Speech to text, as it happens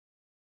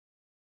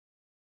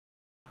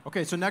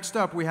Okay, so next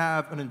up we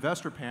have an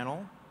investor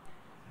panel.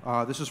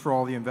 This is for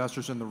all the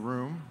investors in the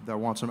room that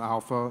want some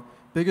alpha.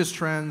 Biggest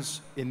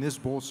trends in this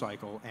bull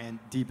cycle and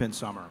deep in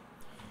summer.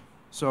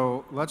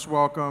 So let's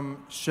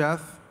welcome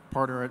Sheth,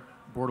 partner at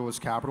Borderless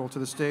Capital, to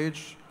the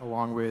stage,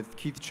 along with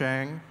Keith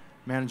Cheng,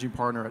 managing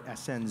partner at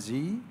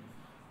SNZ,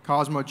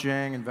 Cosmo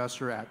Jiang,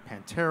 investor at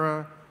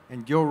Pantera,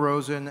 and Gil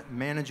Rosen,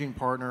 managing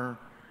partner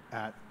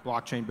at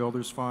Blockchain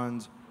Builders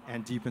Fund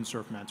and DePIN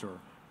Surf Mentor.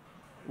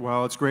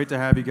 Well, it's great to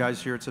have you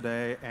guys here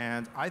today,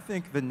 and I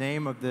think the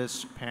name of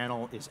this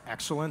panel is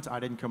excellent. I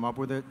didn't come up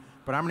with it,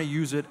 but I'm going to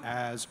use it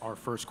as our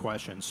first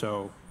question.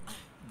 So,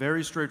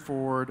 very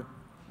straightforward.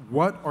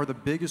 What are the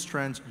biggest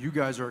trends you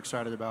guys are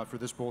excited about for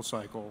this bull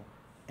cycle,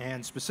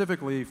 and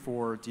specifically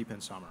for deep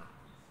in summer?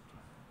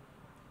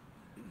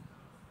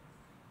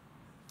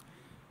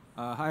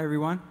 Hi,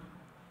 everyone.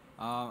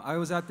 I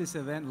was at this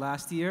event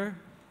last year,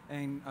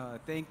 and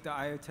thank the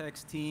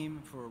IoTeX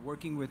team for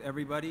working with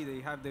everybody.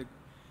 They have the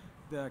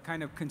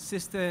kind of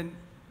consistent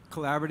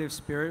collaborative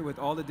spirit with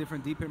all the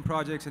different DePIN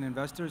projects and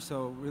investors,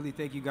 so really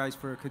thank you guys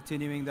for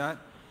continuing that.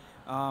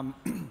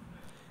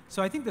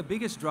 So I think the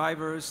biggest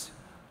drivers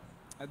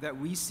that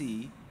we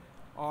see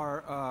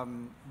are,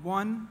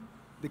 one,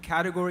 the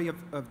category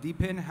of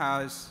DePIN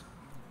has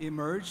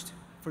emerged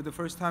for the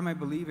first time, I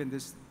believe, in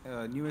this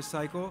newest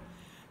cycle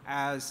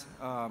as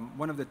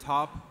one of the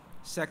top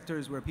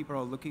sectors where people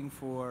are looking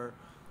for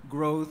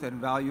growth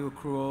and value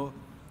accrual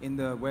in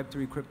the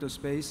Web3 crypto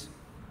space.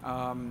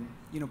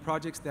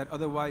 Projects that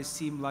otherwise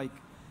seemed like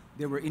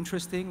they were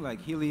interesting,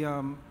 like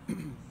Helium,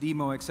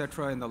 Demo,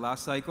 etc. in the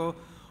last cycle,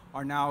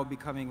 are now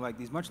becoming like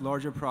these much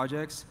larger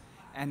projects.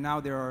 And now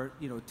there are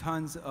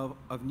tons of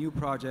new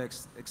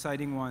projects,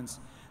 exciting ones,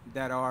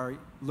 that are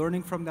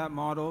learning from that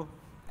model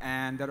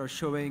and that are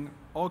showing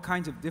all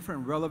kinds of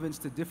different relevance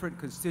to different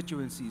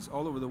constituencies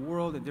all over the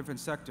world and different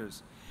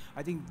sectors.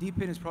 I think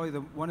DePIN is probably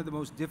one of the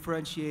most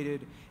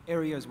differentiated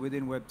areas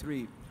within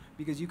Web3,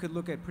 because you could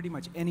look at pretty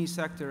much any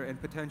sector and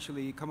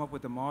potentially come up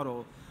with a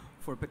model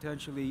for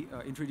potentially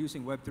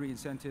introducing Web3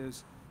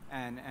 incentives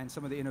and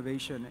some of the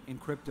innovation in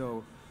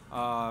crypto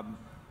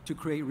to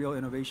create real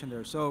innovation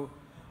there. So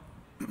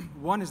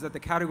one is that the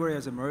category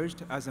has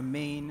emerged as a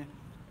main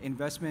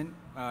investment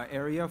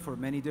area for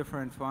many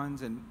different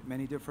funds and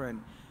many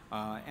different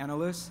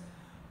analysts.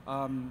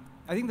 I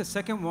think the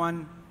second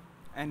one,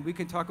 and we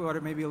can talk about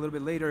it maybe a little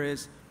bit later,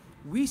 is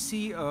we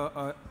see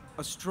a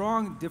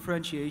strong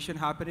differentiation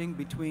happening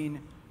between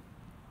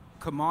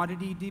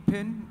commodity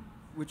DePIN,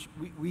 which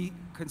we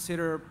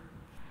consider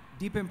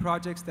DePIN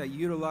projects that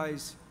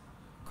utilize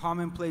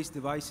commonplace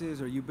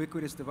devices or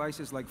ubiquitous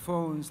devices like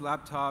phones,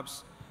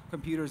 laptops,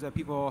 computers that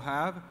people all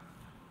have,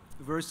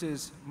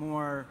 versus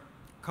more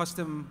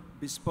custom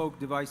bespoke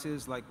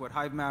devices like what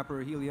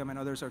HiveMapper, Helium, and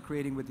others are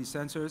creating with these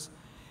sensors.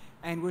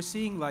 And we're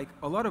seeing like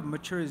a lot of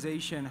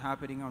maturization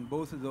happening on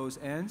both of those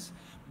ends,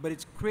 but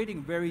it's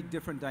creating very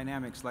different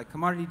dynamics. Like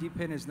commodity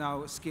DePIN is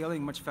now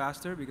scaling much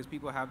faster because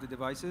people have the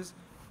devices.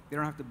 They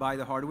don't have to buy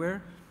the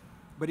hardware.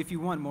 But if you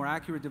want more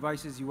accurate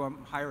devices, you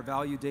want higher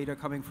value data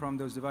coming from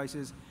those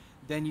devices,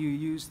 then you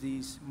use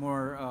these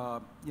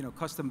more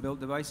custom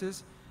built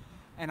devices.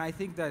 And I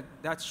think that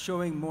that's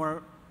showing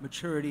more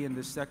maturity in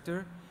this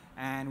sector.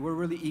 And we're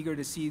really eager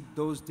to see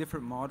those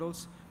different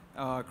models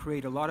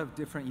create a lot of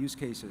different use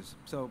cases.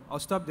 So I'll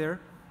stop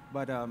there,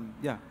 but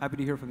yeah, happy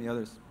to hear from the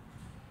others.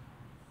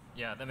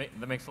 Yeah,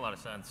 that makes a lot of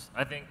sense.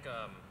 I think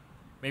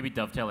maybe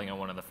dovetailing on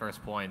one of the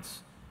first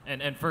points,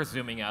 and first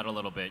zooming out a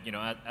little bit,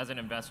 as an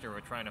investor,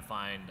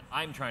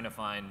 I'm trying to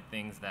find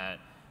things that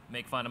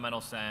make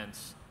fundamental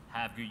sense,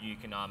 have good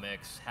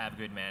economics, have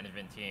good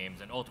management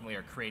teams, and ultimately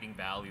are creating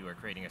value or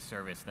creating a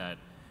service that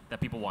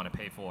people want to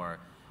pay for.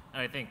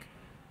 And I think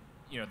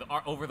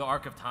over the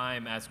arc of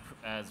time, as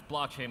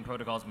blockchain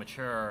protocols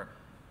mature,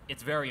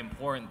 it's very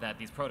important that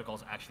these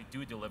protocols actually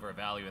do deliver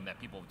value and that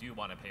people do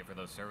want to pay for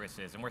those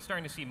services. And we're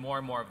starting to see more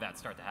and more of that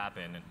start to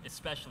happen,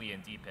 especially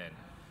in DePIN.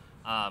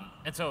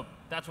 And so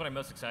that's what I'm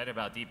most excited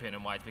about DePIN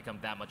and why it's become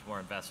that much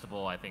more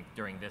investable, I think,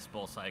 during this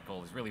bull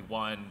cycle is really,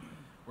 one,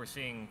 we're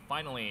seeing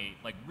finally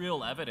like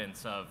real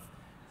evidence of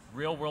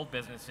real world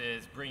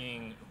businesses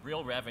bringing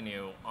real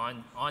revenue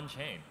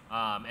on-chain.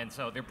 And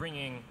so they're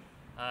bringing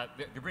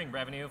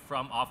revenue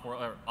from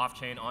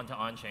off-chain onto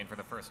on-chain for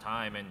the first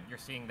time, and you're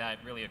seeing that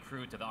really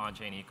accrue to the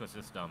on-chain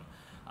ecosystem.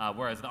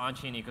 Whereas the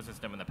on-chain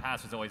ecosystem in the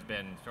past has always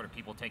been sort of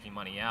people taking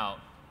money out.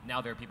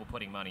 Now there are people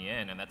putting money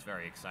in, and that's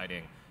very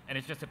exciting. And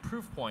it's just a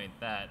proof point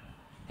that,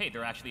 hey,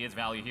 there actually is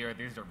value here.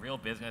 These are real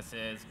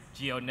businesses.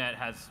 GeoNet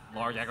has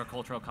large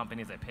agricultural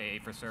companies that pay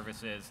for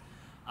services.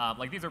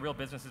 These are real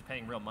businesses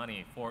paying real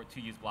money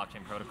to use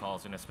blockchain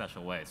protocols in a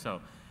special way.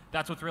 So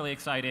that's what's really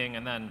exciting.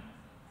 And then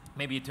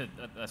maybe to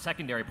a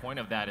secondary point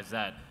of that is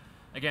that,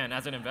 again,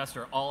 as an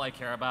investor, all I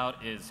care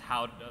about is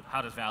how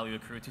does value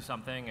accrue to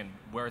something and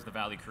where is the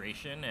value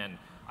creation. And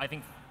I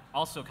think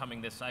also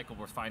coming this cycle,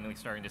 we're finally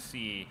starting to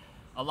see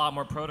a lot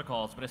more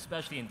protocols, but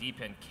especially in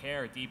DePIN,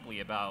 care deeply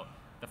about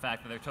the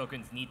fact that their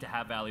tokens need to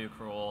have value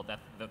accrual,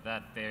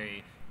 that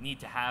they need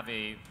to have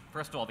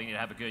first of all, they need to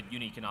have a good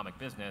unit economic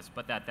business,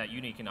 but that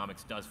unit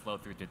economics does flow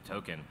through to the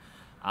token.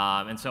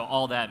 And so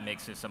all that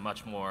makes this a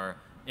much more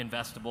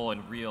investable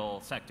and real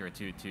sector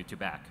to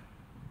back.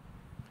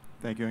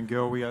 Thank you. And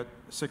Gil, we got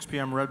 6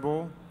 p.m. Red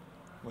Bull.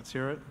 Let's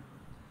hear it.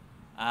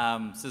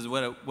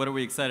 So what are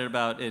we excited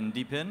about in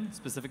DePIN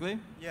specifically?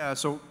 Yeah,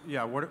 so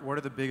what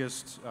are the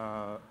biggest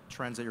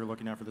trends that you're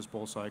looking at for this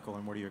bull cycle,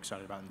 and what are you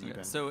excited about in DePIN?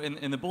 Okay. So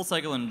in the bull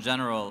cycle in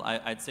general,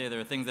 I'd say there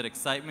are things that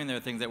excite me and there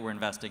are things that we're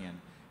investing in.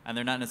 And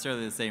they're not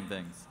necessarily the same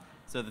things.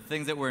 So the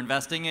things that we're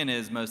investing in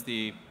is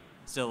mostly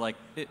still like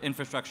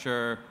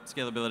infrastructure,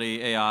 scalability,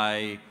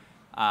 AI,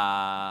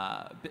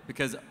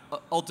 because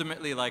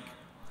ultimately like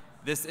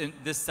this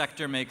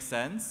sector makes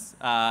sense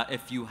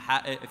if you're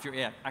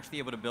actually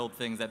able to build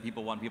things that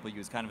people to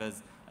use, kind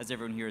of as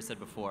everyone here has said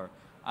before.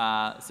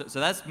 So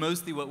that's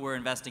mostly what we're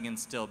investing in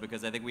still,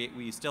 because I think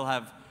we still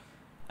have,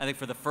 I think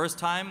for the first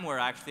time, we're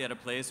actually at a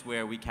place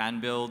where we can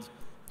build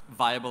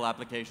viable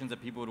applications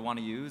that people would want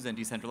to use, and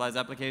decentralized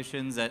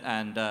applications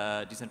and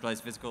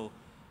decentralized physical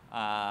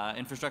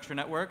infrastructure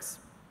networks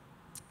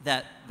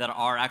that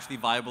are actually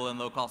viable and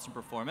low cost and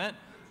performant.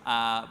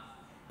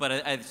 But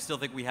I still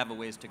think we have a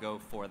ways to go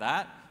for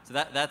that. So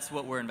that's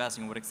what we're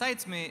investing in. What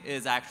excites me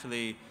is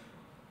actually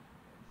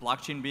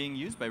blockchain being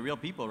used by real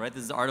people, right?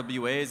 This is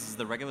RWAs, this is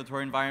the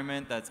regulatory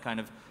environment that's kind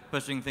of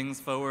pushing things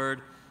forward.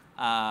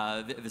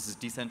 This is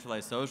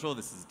decentralized social,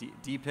 this is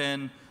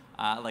DePIN.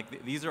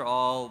 Like these are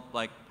all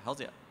like, hells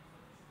yeah.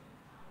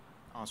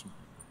 Awesome.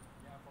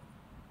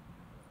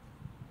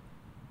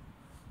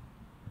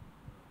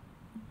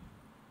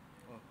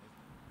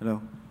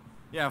 Hello.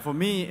 Yeah, for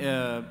me,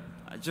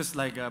 just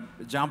like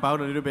jump out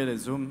a little bit and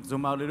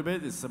zoom out a little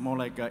bit. It's more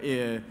like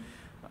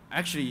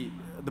actually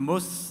the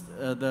most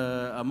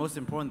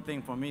important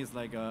thing for me is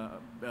like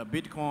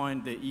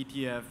Bitcoin, the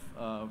ETF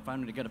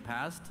finally got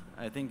passed.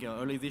 I think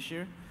early this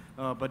year,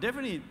 but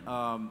definitely.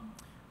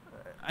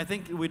 I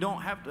think we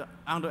don't have to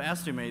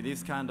underestimate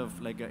this kind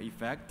of like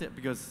effect,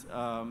 because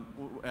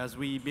as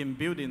we've been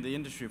building the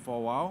industry for a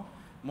while,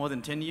 more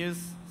than 10 years,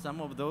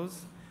 some of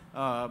those,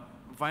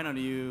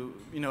 finally you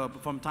know,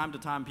 from time to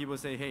time people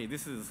say, hey,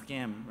 this is a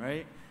scam,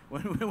 right?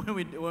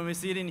 When we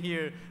sit in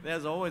here,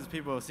 there's always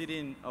people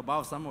sitting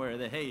above somewhere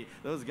that, hey,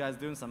 those guys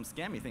doing some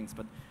scammy things.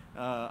 But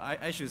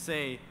I should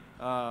say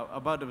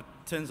about the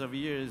tens of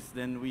years,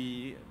 then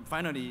we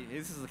finally,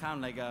 this is kind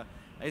of like a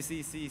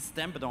SEC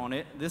stamped on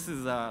it. This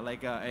is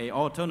like a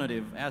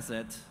alternative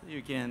asset.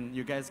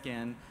 You guys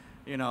can,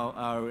 you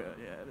know,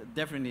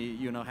 definitely,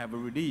 you know, have a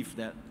relief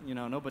that, you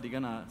know, nobody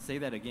gonna say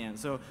that again.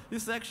 So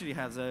this actually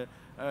has a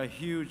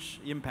huge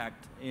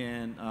impact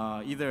in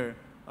either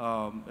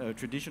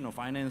traditional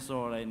finance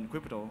or in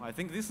crypto. I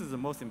think this is the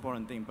most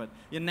important thing. But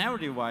in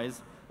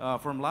narrative-wise,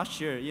 from last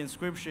year,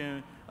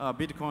 inscription,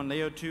 Bitcoin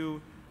layer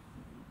 2,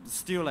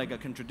 still like a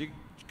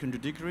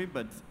contradictory,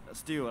 but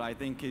still I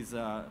think is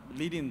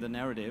leading the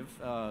narrative,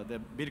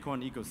 the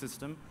Bitcoin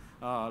ecosystem.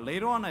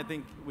 Later on, I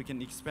think we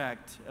can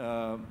expect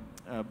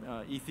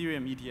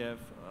Ethereum ETF,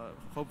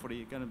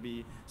 hopefully going to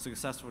be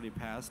successfully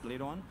passed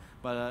later on.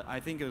 But I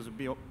think it will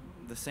be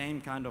the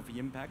same kind of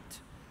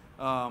impact.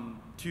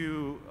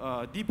 To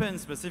DePIN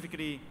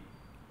specifically,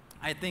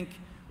 I think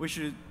we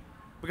should,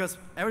 because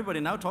everybody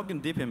now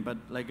talking DePIN, but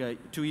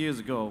like 2 years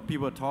ago,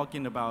 people were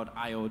talking about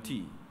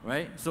IoT,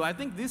 right? So I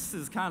think this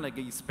is kind of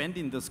like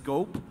expanding the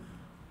scope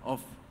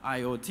of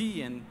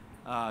IoT and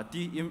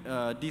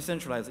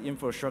decentralized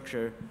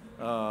infrastructure,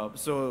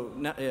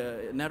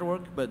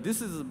 network, but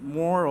this is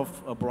more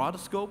of a broad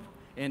scope,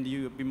 and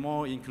you be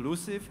more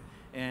inclusive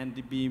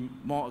and be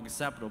more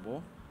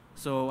acceptable.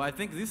 So I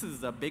think this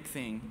is a big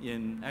thing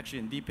in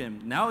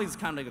DePIN. Now it's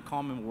kind of like a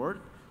common word,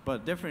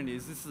 but definitely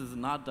this is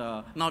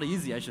not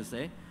easy, I should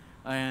say.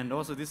 And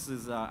also this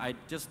is, I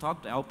just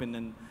talked to Alpen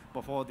and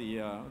before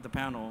the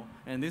panel,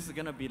 and this is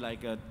gonna be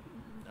like a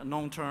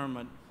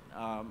long-term,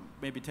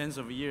 maybe tens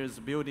of years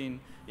building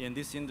in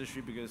this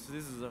industry, because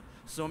this is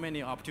so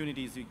many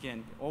opportunities. You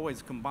can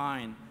always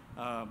combine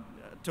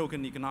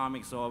token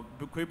economics or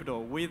crypto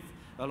with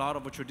a lot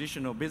of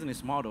traditional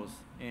business models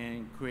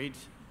and create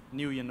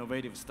new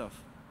innovative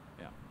stuff.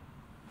 Yeah.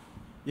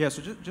 Yeah,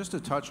 so just to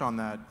touch on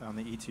that, on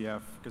the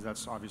ETF, because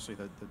that's obviously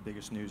the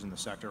biggest news in the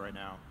sector right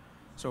now.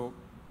 So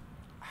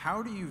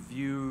how do you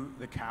view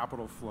the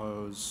capital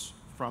flows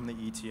from the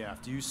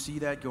ETF? Do you see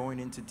that going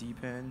into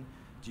DePIN?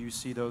 Do you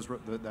see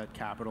that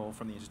capital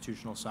from the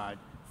institutional side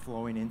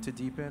flowing into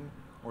DePIN?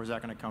 Or is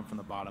that going to come from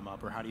the bottom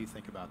up? Or how do you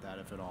think about that,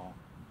 if at all?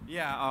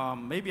 Yeah,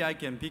 maybe I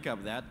can pick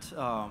up that.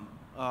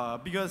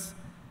 Because,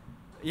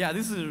 yeah,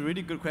 this is a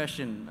really good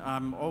question.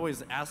 I'm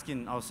always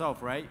asking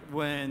ourselves, right?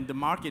 When the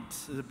market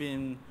has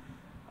been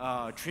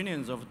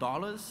trillions of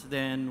dollars,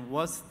 then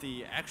what's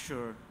the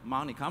actual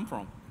money come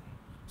from?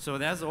 So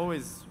that's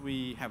always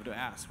we have to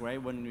ask,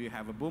 right? When we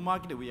have a bull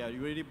market, we are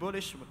really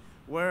bullish.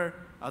 Where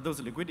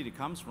those liquidity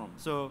comes from?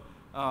 So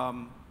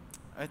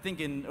I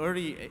think in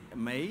early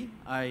May,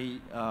 I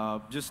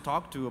just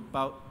talked to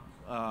about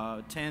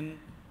 10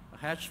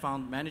 hedge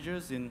fund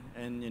managers in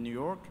New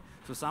York.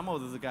 So some of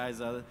those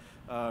guys are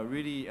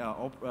really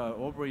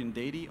operating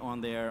daily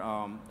on their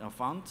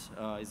fund.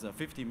 It's a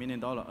 $50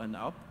 million and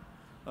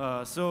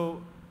up.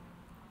 So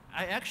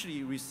I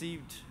actually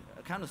received,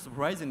 kind of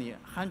surprisingly,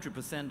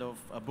 100%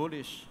 of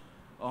bullish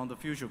on the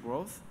future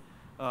growth.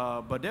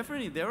 But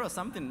definitely there are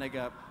something like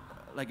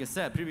I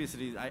said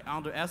previously, I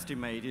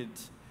underestimated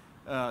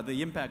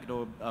the impact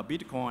of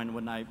Bitcoin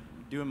when I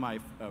doing my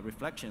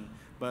reflection.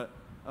 But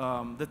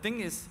the thing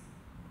is,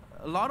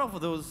 a lot of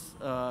those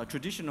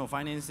traditional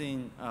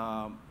financing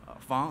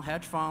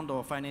hedge fund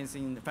or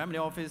financing family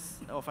office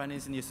or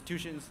financing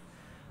institutions,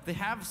 they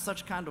have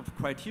such kind of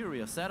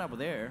criteria set up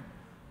there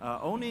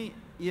only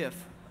if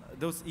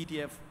those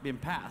ETF been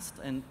passed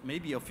and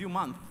maybe a few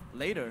months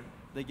later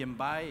they can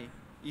buy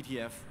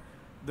ETF.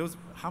 Those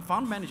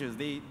fund managers,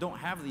 they don't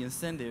have the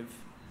incentive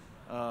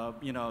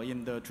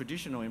in the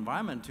traditional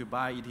environment to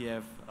buy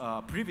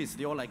ETF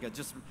previously, or like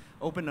just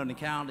open an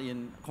account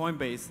in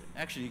Coinbase.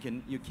 Actually,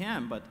 you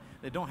can, but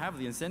they don't have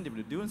the incentive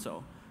to do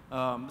so.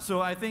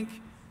 So I think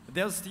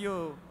there's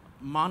still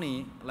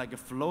money like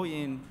flow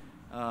in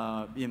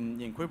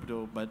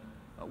crypto, but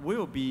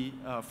will be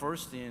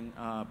first in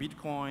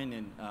Bitcoin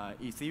and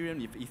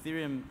Ethereum if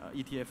Ethereum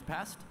ETF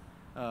passed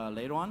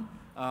later on.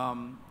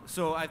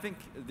 So I think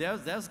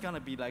there's gonna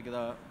be like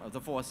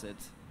the faucet.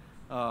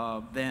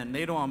 Then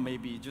later on,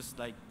 maybe just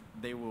like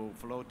they will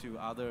flow to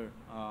other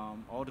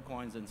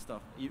altcoins and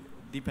stuff,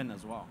 DePIN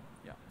as well.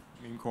 Yeah.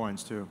 Meme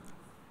coins too.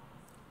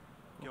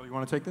 Gil, you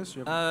want to take this?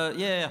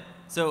 Yeah.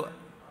 So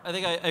I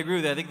think I agree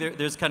with that. I think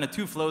there's kind of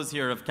two flows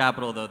here of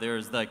capital, though.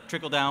 There's like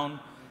trickle down,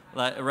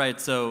 right?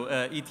 So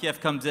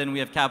ETF comes in, we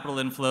have capital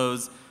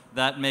inflows.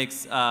 That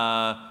makes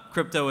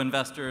crypto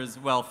investors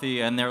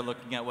wealthy, and they're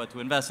looking at what to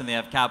invest in. They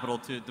have capital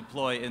to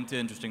deploy into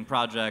interesting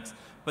projects.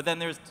 But then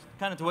there's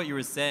kind of to what you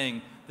were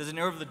saying, there's an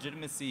air of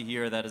legitimacy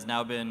here that has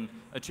now been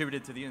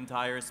attributed to the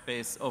entire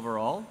space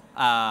overall.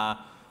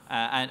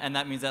 And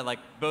that means that like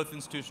both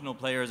institutional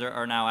players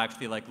are now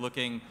actually like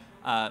looking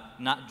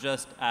not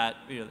just at,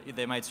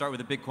 they might start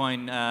with a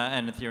Bitcoin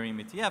and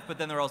Ethereum ETF, but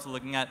then they're also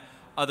looking at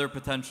other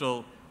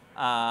potential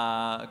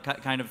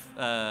kind of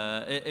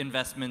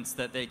investments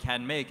that they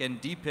can make.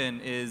 And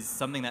DePIN is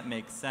something that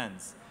makes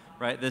sense,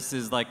 right? This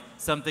is like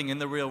something in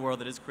the real world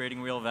that is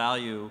creating real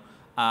value.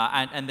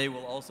 And they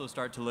will also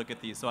start to look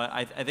at these. So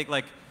I think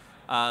like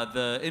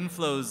the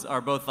inflows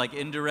are both like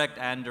indirect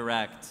and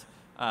direct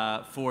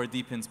for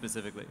DePIN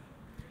specifically.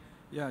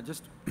 Yeah,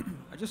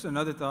 just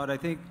another thought. I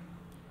think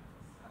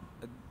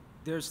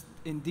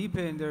in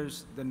DePIN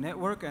there's the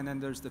network and then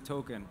there's the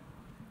token,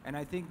 and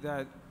I think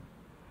that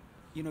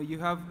you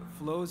have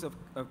flows of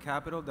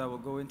capital that will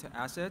go into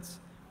assets,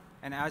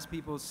 and as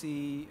people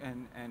see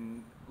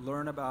and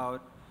learn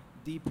about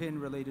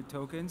DePIN related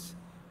tokens.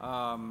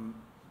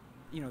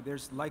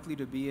 There's likely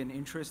to be an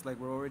interest, like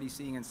we're already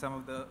seeing in some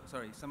of the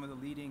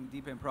leading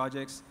DePIN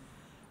projects,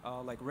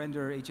 like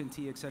Render,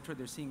 HNT, et cetera.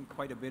 They're seeing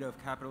quite a bit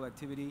of capital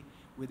activity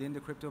within the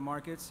crypto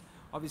markets.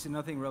 Obviously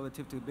nothing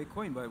relative to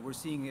Bitcoin, but we're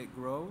seeing it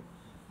grow.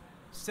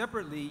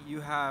 Separately,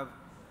 you have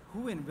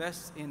who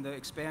invests in the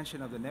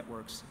expansion of the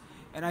networks.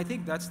 And I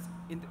think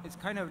it's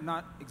kind of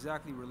not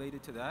exactly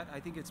related to that. I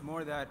think it's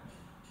more that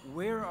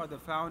where are the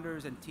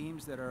founders and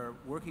teams that are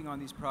working on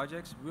these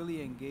projects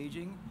really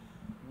engaging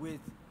with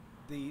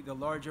the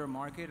larger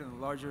market and the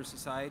larger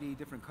society,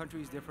 different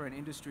countries, different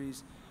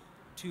industries,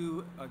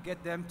 to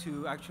get them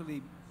to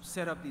actually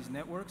set up these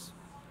networks,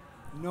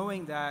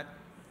 knowing that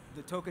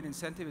the token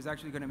incentive is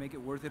actually going to make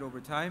it worth it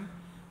over time,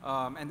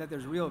 and that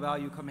there's real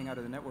value coming out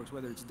of the networks,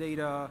 whether it's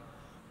data,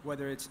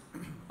 whether it's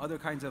other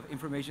kinds of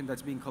information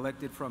that's being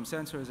collected from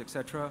sensors, et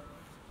cetera,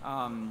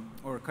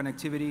 or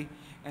connectivity.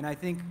 And I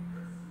think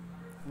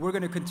we're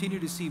going to continue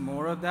to see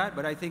more of that,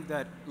 but I think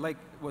that, like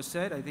was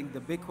said, I think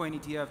the Bitcoin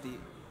ETF, the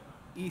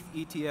ETH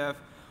ETF,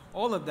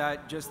 all of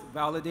that just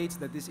validates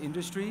that this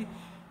industry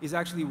is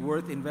actually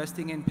worth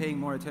investing in, paying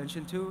more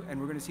attention to, and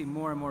we're going to see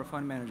more and more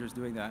fund managers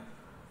doing that.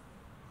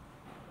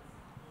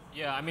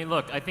 Yeah, I mean,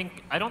 look, I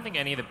don't think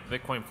any of the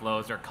Bitcoin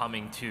flows are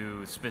coming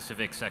to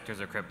specific sectors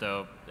of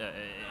crypto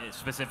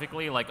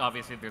specifically. Like,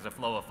 obviously, there's a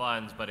flow of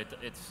funds, but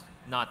it's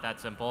not that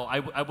simple.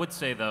 I would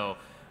say, though,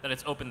 that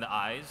it's opened the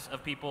eyes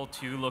of people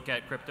to look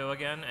at crypto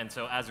again, and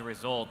so as a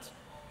result,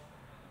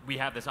 we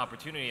have this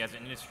opportunity as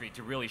an industry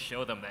to really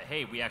show them that,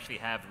 hey, we actually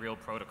have real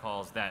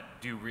protocols that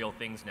do real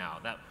things now.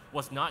 That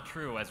was not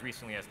true as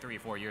recently as 3 or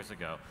 4 years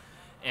ago.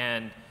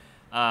 And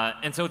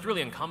so it's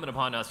really incumbent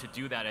upon us to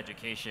do that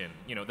education.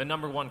 The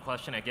number one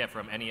question I get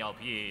from any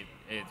LP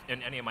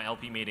in any of my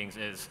LP meetings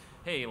is,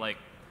 hey, like,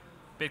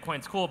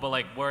 Bitcoin's cool, but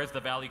like, where's the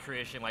value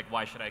creation? Like,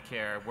 why should I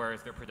care? Where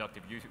is their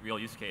productive real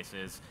use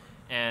cases?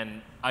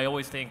 And I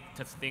always think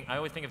of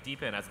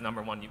DePIN as the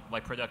number one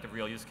like productive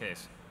real use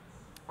case.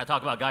 I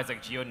talk about guys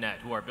like GeoNet,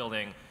 who are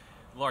building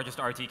the largest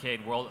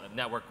RTK world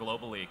network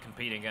globally,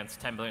 competing against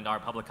 $10 billion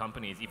public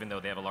companies, even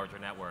though they have a larger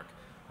network.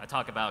 I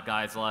talk about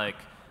guys like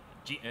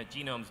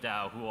Genomes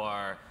DAO, who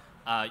are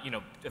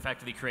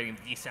effectively creating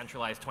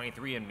decentralized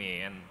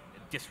 23andMe and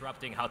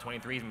disrupting how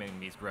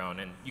 23andMe's grown.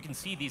 And you can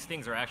see these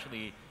things are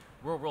actually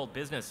real-world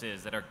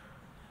businesses that are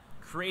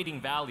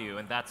creating value,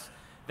 and that's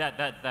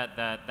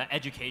the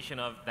education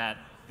of that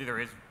there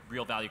is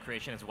real value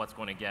creation is what's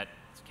going to get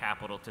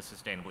capital to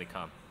sustainably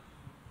come.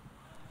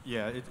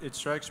 Yeah, it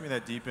strikes me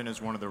that DePIN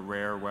is one of the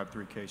rare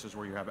Web3 cases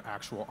where you have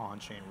actual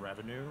on-chain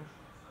revenue,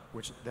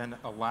 which then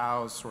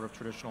allows sort of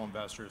traditional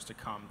investors to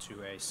come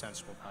to a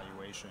sensible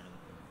valuation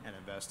and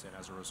invest in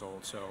as a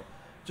result. So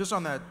just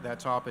on that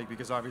topic,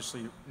 because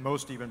obviously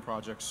most DePIN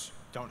projects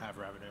don't have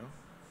revenue.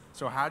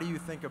 So how do you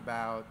think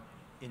about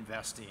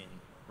investing,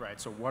 right?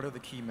 So what are the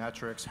key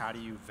metrics? How do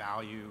you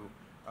value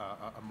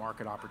a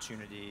market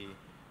opportunity?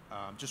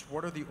 Just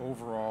what are the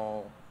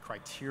overall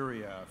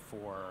criteria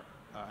for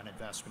an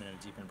investment in a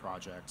DePIN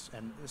project,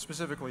 and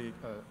specifically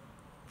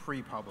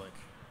pre-public,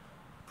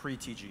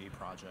 pre-TGE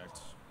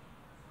projects?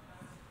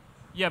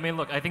 Yeah, I mean,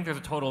 look, I think there's a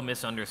total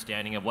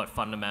misunderstanding of what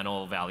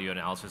fundamental value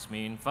analysis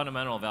means.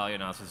 Fundamental value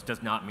analysis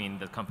does not mean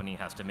the company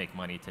has to make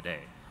money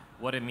today.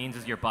 What it means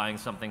is you're buying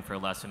something for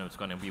less than it's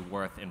going to be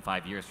worth in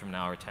 5 years from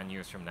now or 10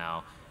 years from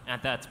now,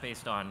 and that's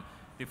based on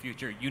the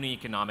future unit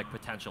economic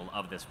potential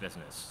of this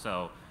business.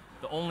 So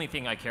the only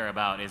thing I care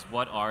about is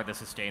what are the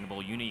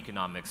sustainable unit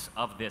economics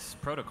of this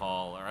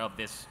protocol or of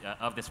this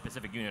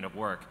specific unit of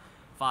work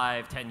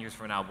 5, 10 years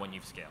from now when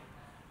you've scaled.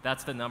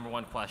 That's the number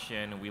one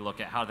question. We look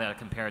at how that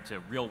compared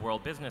to real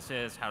world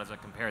businesses, how does it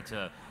compare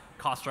to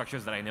cost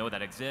structures that I know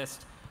that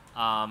exist,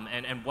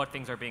 and what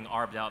things are being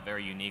arbed out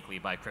very uniquely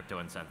by crypto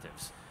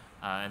incentives.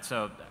 And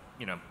so,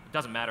 it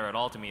doesn't matter at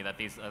all to me that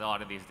a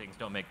lot of these things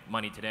don't make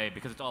money today,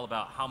 because it's all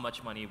about how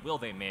much money will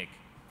they make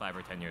 5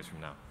 or 10 years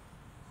from now.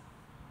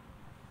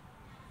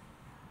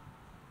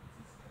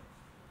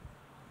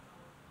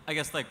 I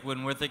guess like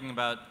when we're thinking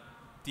about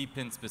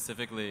DePIN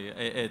specifically,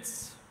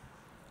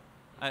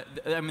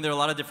 I mean, there are a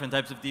lot of different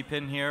types of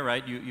DePIN here,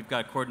 right? You've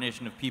got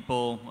coordination of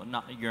people,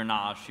 your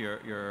Nosh,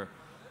 your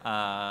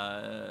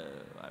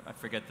I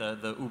forget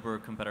the Uber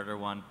competitor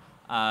one.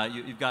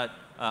 You've got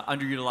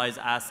underutilized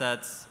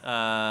assets,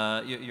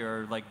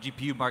 your like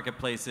GPU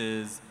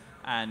marketplaces,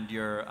 and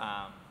your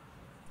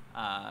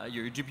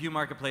GPU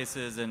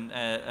marketplaces and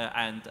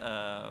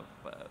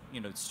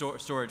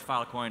storage,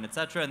 Filecoin,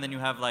 etc. And then you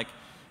have like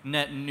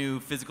net new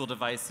physical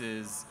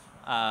devices,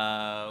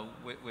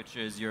 which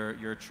is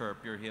your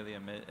Chirp, your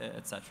Helium,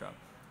 etc.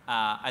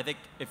 I think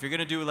if you're going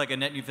to do like a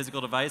net new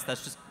physical device,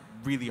 that's just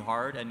really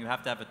hard, and you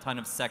have to have a ton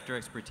of sector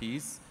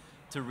expertise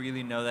to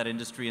really know that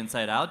industry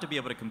inside out to be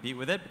able to compete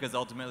with it, because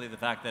ultimately the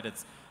fact that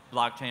it's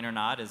blockchain or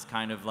not is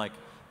kind of like,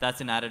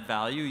 that's an added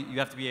value. You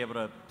have to be able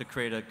to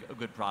create a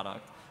good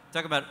product.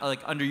 Talk about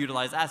like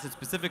underutilized assets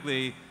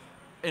specifically,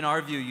 in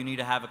our view, you need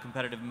to have a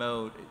competitive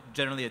mode,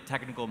 generally a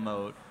technical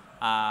mode.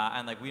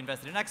 And like we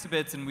invested in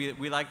Exhibits, and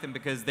we liked them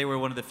because they were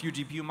one of the few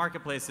GPU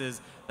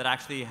marketplaces that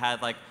actually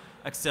had like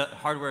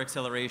hardware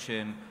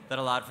acceleration that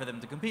allowed for them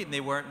to compete, and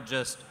they weren't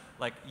just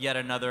like yet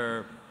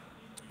another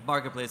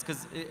marketplace.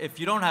 Because if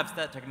you don't have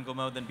that technical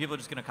mode, then people are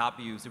just going to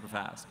copy you super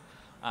fast,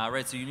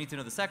 right? So you need to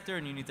know the sector,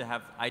 and you need to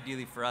have,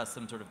 ideally for us,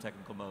 some sort of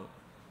technical mode.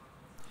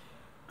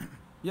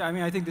 Yeah, I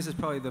mean, I think this is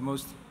probably the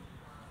most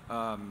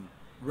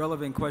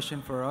relevant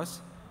question for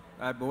us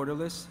at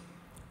Borderless.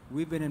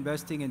 We've been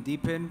investing in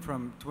DePIN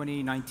from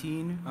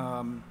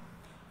 2019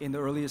 in the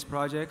earliest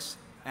projects,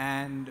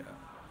 and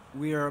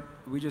we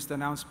just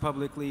announced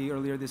publicly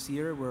earlier this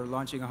year we're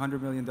launching a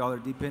 $100 million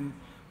DePIN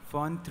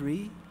Fund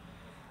 3.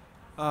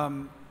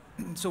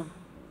 So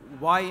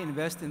why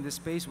invest in this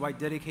space? Why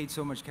dedicate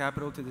so much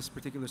capital to this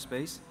particular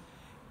space?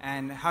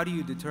 And how do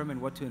you determine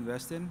what to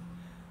invest in?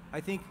 I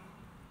think,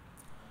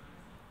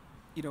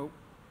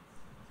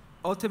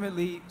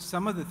 ultimately,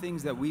 some of the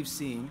things that we've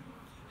seen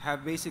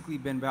have basically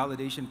been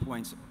validation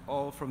points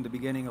all from the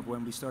beginning of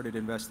when we started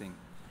investing,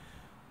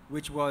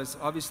 which was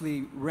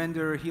obviously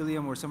Render,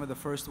 Helium were some of the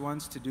first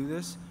ones to do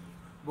this.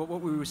 But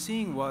what we were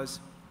seeing was,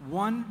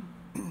 one,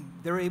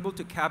 they're able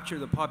to capture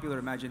the popular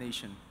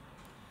imagination,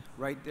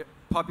 right?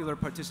 Popular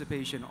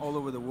participation all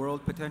over the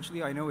world,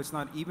 potentially. I know it's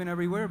not even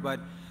everywhere, but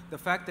the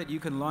fact that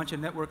you can launch a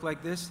network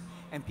like this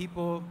and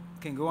people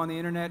can go on the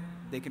internet,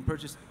 they can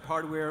purchase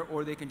hardware,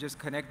 or they can just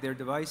connect their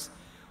device,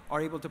 are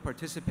able to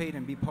participate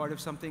and be part of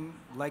something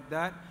like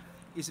that,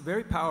 is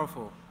very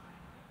powerful.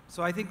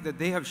 So I think that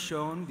they have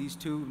shown, these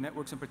two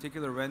networks in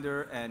particular,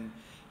 Render and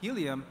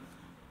Helium,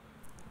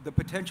 the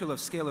potential of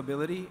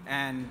scalability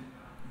and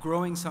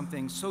growing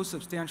something so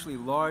substantially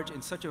large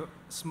in such a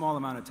small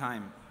amount of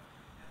time.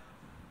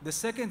 The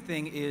second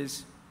thing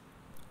is,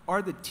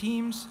 are the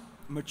teams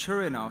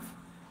mature enough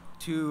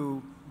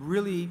to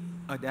really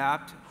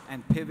adapt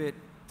and pivot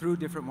through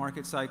different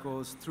market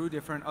cycles, through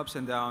different ups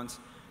and downs,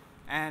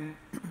 and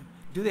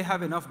do they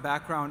have enough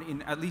background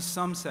in at least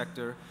some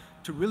sector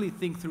to really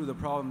think through the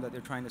problem that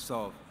they're trying to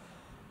solve?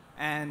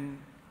 And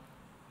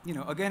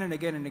again and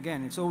again and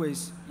again, it's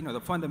always,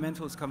 the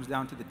fundamentals comes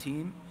down to the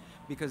team,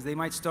 because they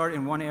might start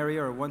in one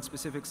area or one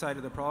specific side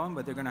of the problem,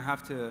 but they're going to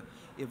have to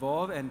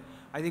evolve. And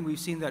I think we've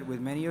seen that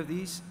with many of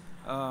these.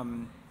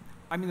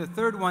 The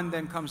third one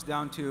then comes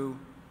down to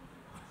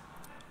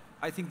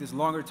I think, this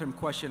longer-term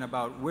question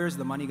about where's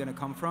the money going to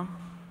come from,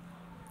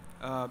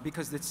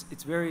 because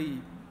it's very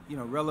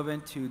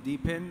relevant to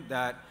DePIN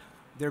that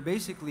they're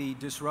basically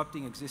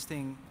disrupting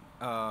existing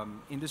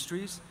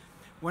industries.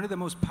 One of the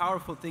most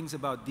powerful things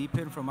about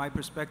DePIN, from my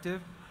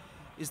perspective,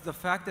 is the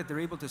fact that they're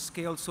able to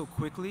scale so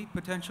quickly,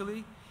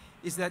 potentially,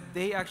 is that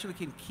they actually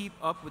can keep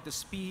up with the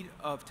speed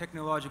of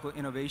technological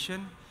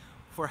innovation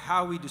for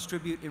how we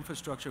distribute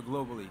infrastructure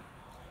globally.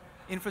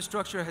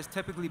 Infrastructure has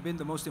typically been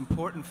the most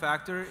important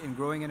factor in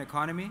growing an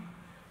economy,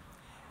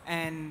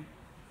 and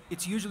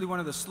it's usually one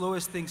of the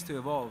slowest things to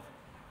evolve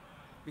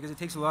because it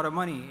takes a lot of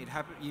money.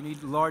 You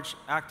need large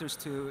actors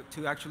to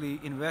actually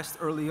invest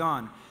early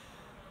on.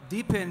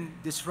 DePIN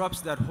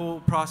disrupts that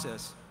whole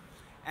process,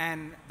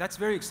 and that's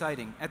very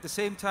exciting. At the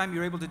same time,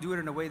 you're able to do it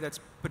in a way that's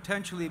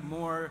potentially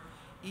more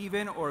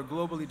even or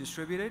globally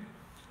distributed.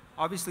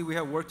 Obviously, we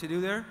have work to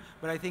do there,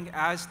 but I think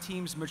as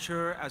teams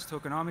mature, as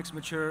tokenomics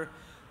mature,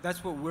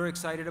 that's what we're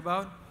excited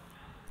about.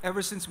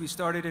 Ever since we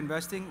started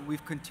investing,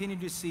 we've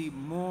continued to see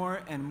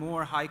more and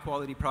more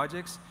high-quality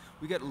projects.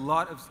 We get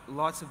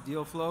lots of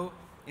deal flow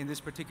in this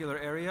particular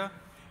area,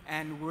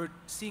 and we're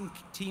seeing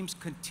teams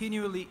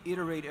continually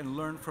iterate and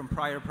learn from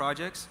prior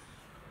projects.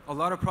 A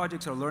lot of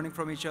projects are learning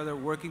from each other,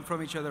 working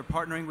from each other,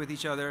 partnering with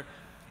each other,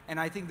 and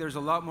I think there's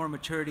a lot more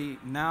maturity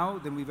now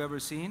than we've ever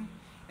seen,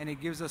 and it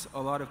gives us a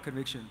lot of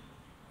conviction.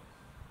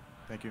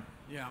 Thank you.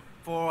 Yeah,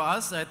 for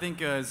us, I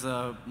think it's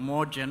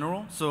more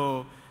general.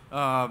 So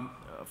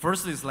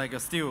first is like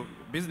still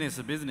business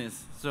to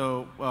business.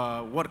 So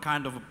what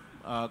kind of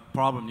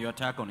problem you are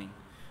tackling?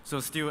 So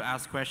still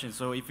ask questions.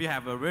 So if you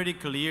have a really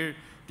clear,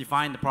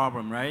 defined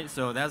problem, right?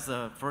 So that's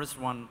the first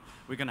one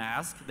we're gonna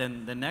ask.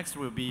 Then the next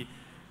will be,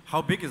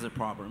 how big is the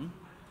problem?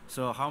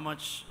 So how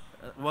much,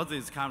 what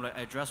is kind of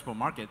like addressable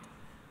market,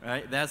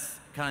 right? That's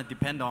kind of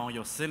depend on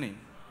your ceiling.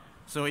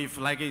 So if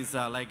like it's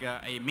like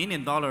a $1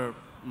 million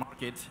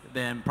market,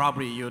 then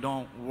probably you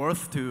don't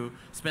worth to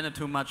spend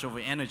too much of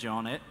energy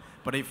on it.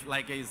 But if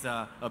like it's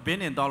a $1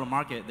 billion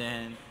market,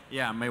 then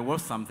yeah, it may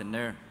worth something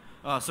there.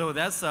 So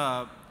that's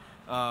the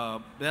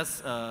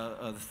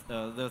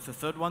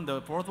third one.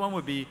 The fourth one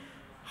would be,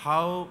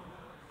 how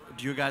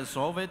do you guys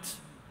solve it?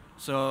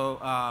 So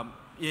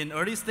in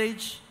early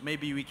stage,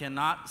 maybe we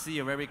cannot see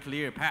a very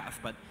clear path,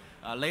 but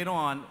later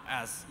on,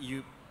 as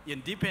you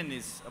in DePIN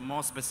is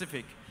more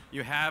specific,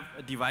 you have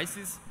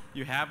devices,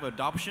 you have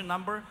adoption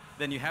number,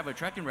 then you have a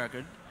tracking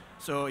record.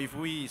 So if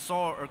we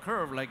saw a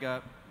curve like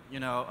a,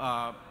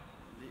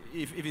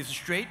 if it's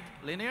straight,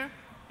 linear,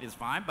 it's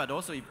fine. But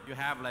also if you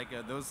have like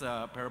those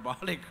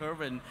parabolic curve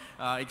and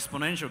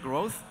exponential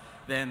growth,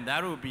 then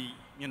that will be,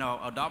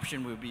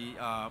 adoption will be,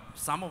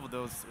 some of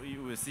those,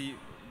 you will see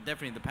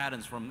definitely the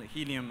patterns from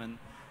Helium and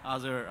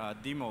other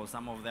demos,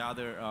 some of the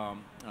other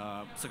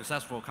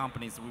successful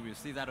companies, we will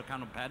see that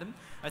kind of pattern.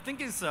 I think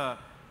it's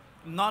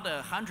not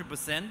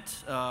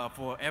 100%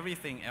 for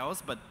everything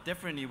else, but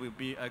definitely will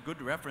be a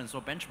good reference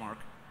or benchmark.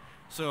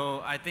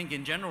 So I think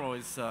in general,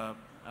 it's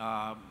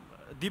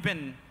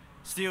DePIN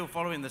still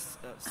following the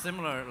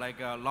similar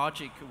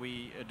logic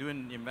we do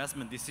in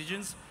investment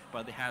decisions,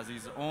 but it has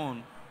its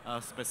own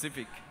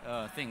specific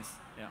things.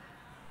 Yeah.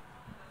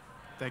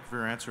 Thank you for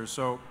your answer.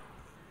 So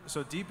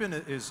DePIN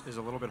is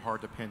a little bit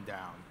hard to pin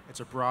down. It's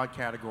a broad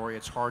category.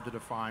 It's hard to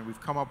define.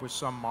 We've come up with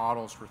some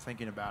models for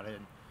thinking about it,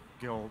 and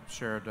Gil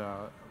shared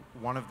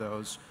one of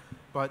those.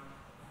 But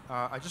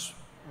I just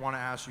want to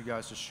ask you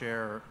guys to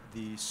share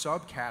the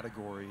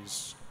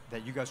subcategories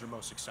that you guys are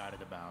most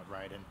excited about,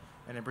 right?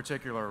 And in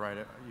particular, right,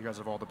 you guys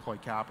have all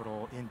deployed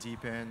capital in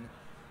DePIN.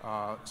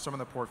 Some of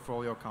the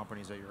portfolio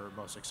companies that you're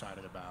most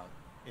excited about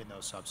in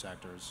those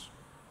subsectors.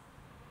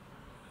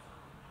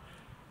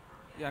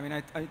 Yeah, I mean,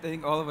 I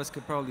think all of us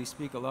could probably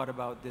speak a lot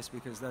about this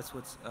because that's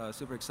what's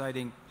super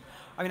exciting.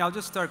 I mean, I'll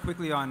just start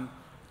quickly on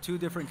two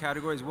different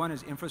categories. One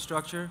is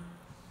infrastructure.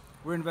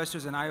 We're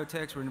investors in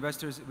IoTeX. We're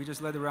investors, we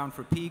just led the round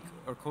for Peak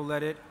or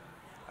co-led it.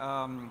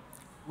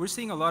 We're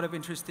seeing a lot of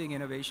interesting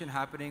innovation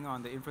happening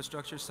on the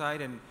infrastructure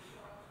side, and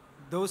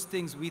those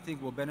things we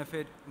think will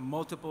benefit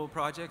multiple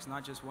projects,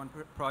 not just one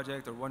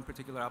project or one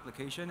particular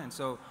application. And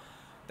so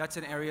that's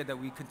an area that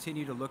we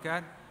continue to look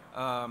at.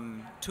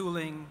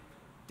 Tooling,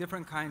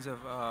 different kinds of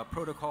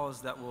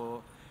protocols that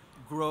will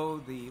grow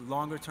the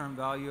longer term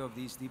value of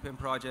these DePIN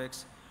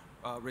projects,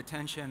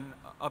 retention,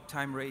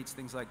 uptime rates,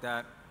 things like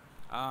that.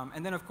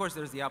 And then of course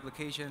there's the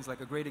applications.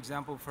 Like a great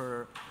example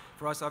for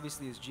us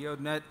obviously is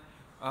GeoNet,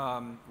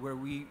 where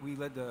we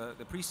led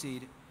the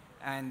pre-seed,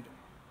 and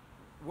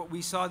what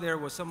we saw there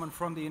was someone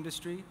from the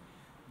industry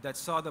that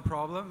saw the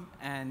problem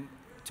and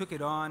took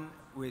it on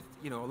with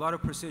a lot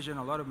of precision,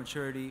 a lot of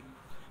maturity.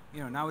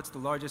 Now it's the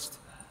largest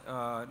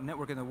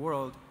network in the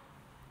world.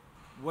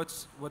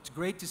 What's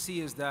great to see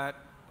is that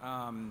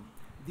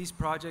these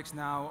projects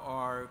now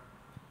are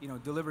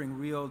delivering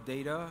real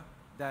data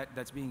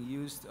that's being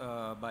used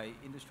by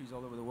industries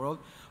all over the world.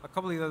 A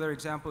couple of the other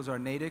examples are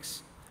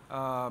Natix.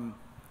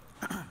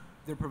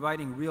 They're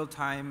providing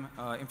real-time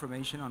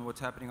information on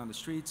what's happening on the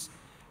streets.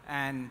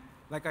 And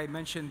like I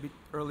mentioned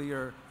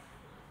earlier,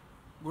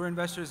 we're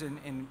investors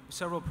in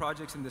several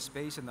projects in the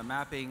space, in the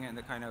mapping and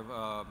the kind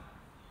of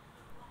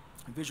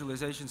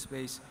visualization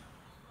space.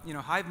 You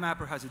know,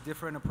 HiveMapper has a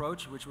different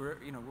approach, which we're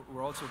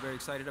also very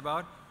excited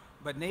about.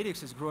 But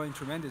Natix is growing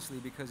tremendously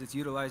because it's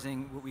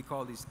utilizing what we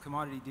call these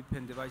commodity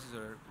DePIN devices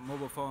or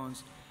mobile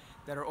phones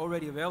that are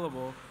already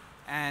available.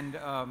 And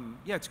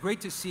yeah, it's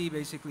great to see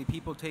basically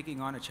people taking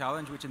on a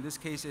challenge, which in this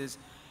case is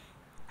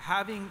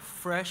having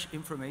fresh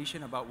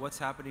information about what's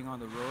happening on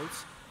the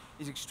roads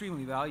is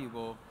extremely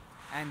valuable.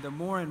 And the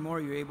more and more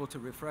you're able to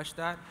refresh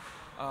that,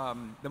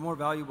 the more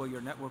valuable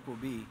your network will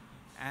be.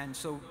 And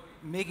so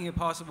making it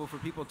possible for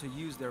people to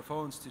use their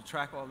phones to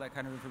track all that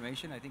kind of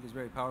information, I think is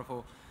very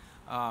powerful.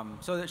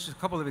 So there's just a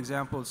couple of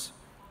examples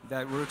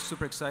that we're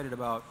super excited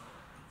about.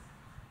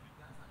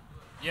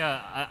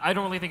 Yeah, I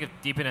don't really think of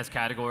DePIN as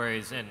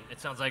categories, and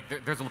it sounds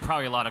like there's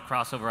probably a lot of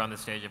crossover on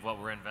this stage of what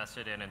we're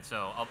invested in, and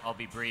so I'll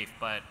be brief.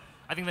 But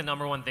I think the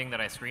number one thing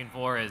that I screen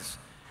for is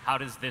how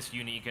does this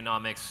unit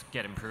economics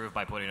get improved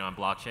by putting it on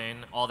blockchain?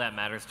 All that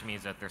matters to me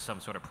is that there's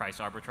some sort of price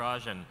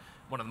arbitrage, and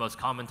one of the most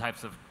common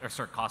types of,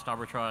 cost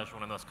arbitrage,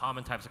 one of the most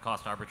common types of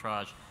cost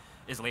arbitrage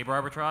is labor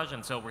arbitrage,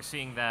 and so we're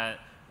seeing that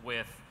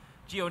with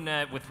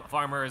GeoNet, with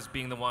farmers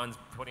being the ones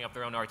putting up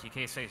their own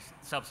RTK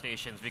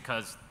substations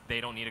because they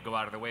don't need to go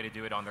out of their way to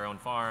do it on their own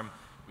farm.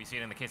 We see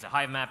it in the case of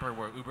HiveMapper,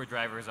 where Uber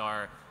drivers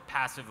are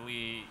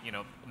passively,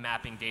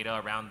 mapping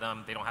data around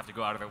them. They don't have to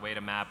go out of their way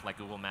to map like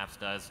Google Maps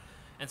does.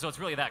 And so it's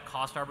really that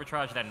cost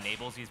arbitrage that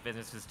enables these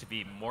businesses to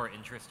be more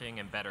interesting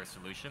and better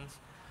solutions.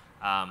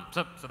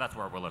 So that's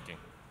where we're looking.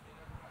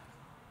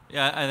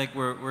 Yeah, I think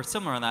we're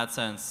similar in that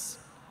sense.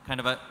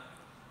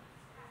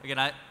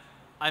 Again,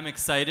 I'm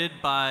excited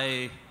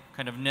by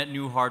kind of net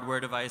new hardware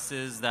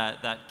devices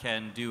that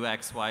can do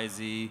X, Y,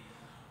 Z.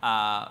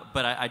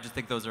 But I just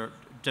think those are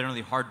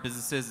generally hard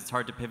businesses. It's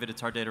hard to pivot.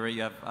 It's hard to iterate.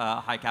 You have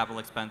high capital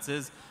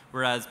expenses.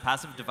 Whereas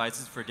passive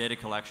devices for data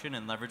collection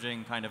and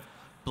leveraging kind of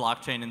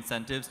blockchain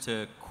incentives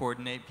to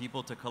coordinate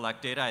people to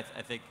collect data,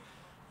 I think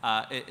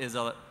it's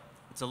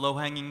a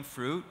low-hanging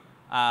fruit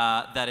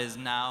that is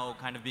now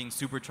kind of being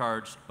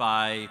supercharged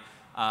by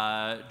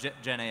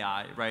Gen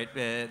AI, right?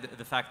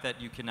 The fact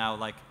that you can now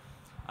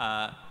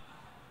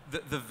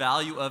the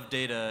value of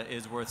data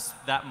is worth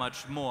that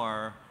much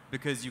more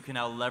because you can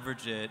now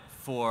leverage it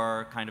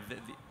for kind of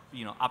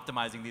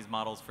optimizing these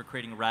models for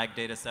creating RAG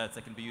data sets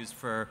that can be used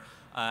for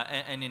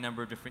any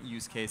number of different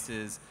use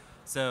cases.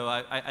 So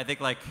I think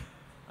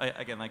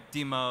again, like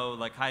Demo,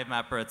 like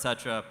HiveMapper, et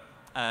cetera,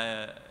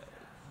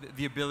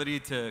 the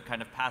ability to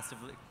kind of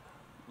passively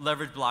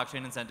leverage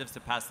blockchain incentives to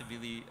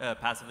passively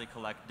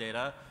collect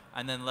data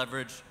and then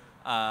leverage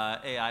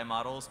AI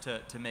models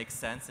to make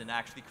sense and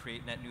actually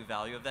create net new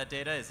value of that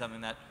data is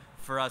something that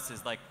for us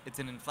is it's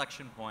an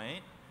inflection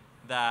point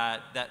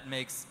that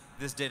makes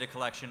this data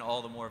collection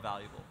all the more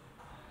valuable.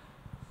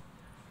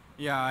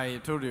 Yeah, I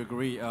totally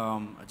agree.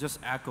 Just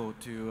echo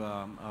to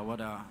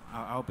what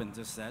Alpen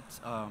just said.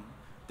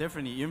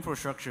 Definitely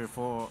infrastructure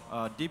for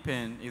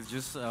DePIN is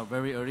just a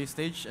very early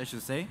stage, I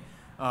should say.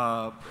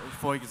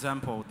 For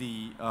example,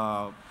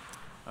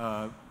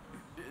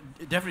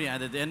 definitely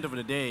at the end of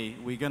the day,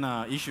 we're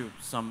gonna issue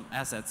some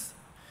assets.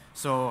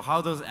 So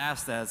how those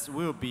assets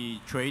will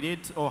be traded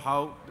or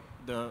how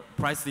the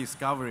price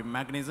discovery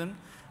mechanism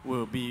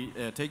will be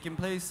taking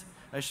place,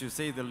 I should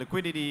say the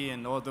liquidity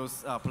and all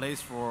those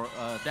place for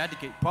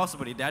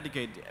possibly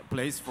dedicated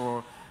place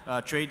for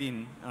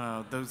trading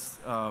those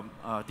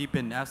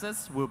DePIN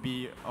assets will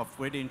be of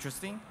great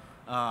interesting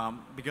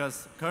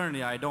because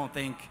currently I don't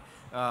think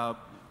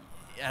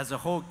as a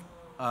whole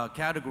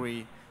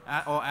category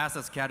or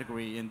assets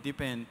category in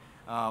DePIN,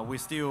 we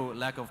still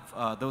lack of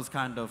those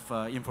kind of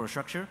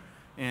infrastructure.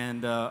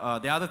 And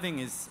the other thing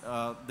is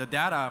the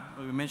data,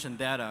 we mentioned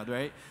data,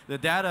 right? The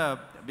data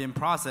being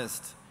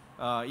processed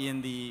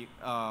in the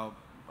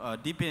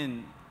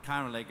DePIN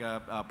kind of like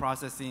a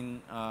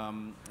processing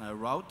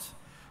route.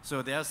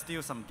 So there's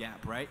still some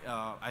gap, right?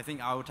 I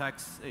think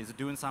IoTeX is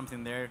doing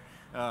something there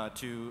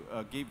to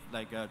give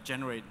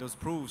generate those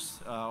proofs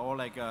or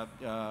a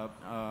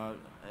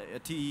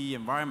TE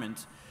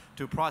environment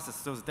to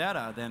process those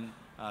data. Then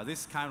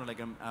this kind of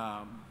like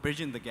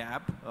bridging the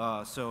gap.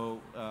 So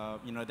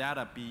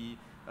data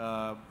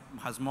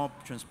has more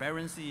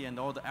transparency and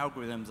all the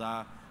algorithms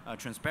are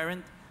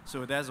transparent.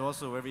 So that's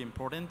also very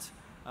important.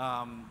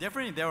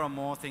 Definitely there are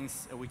more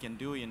things we can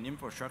do in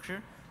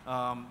infrastructure.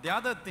 The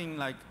other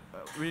thing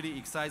really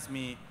excites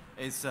me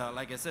is,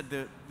 like I said,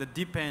 the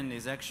DePIN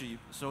is actually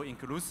so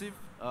inclusive.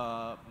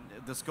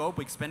 The scope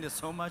expanded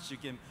so much. You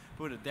can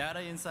put a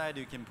data inside.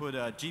 You can put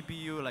a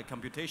GPU, like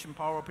computation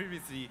power.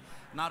 Previously,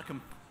 not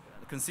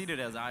considered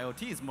as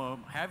IoT. It's more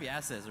heavy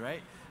assets,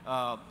 right?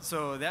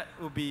 So that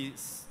will be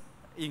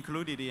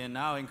included in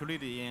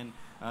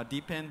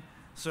DePIN.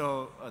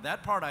 So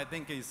that part I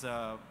think is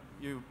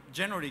you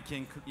generally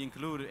can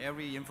include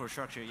every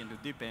infrastructure into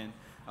DePIN.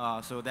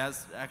 So that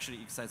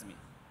actually excites me.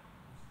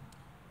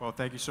 Well,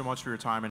 thank you so much for your time. And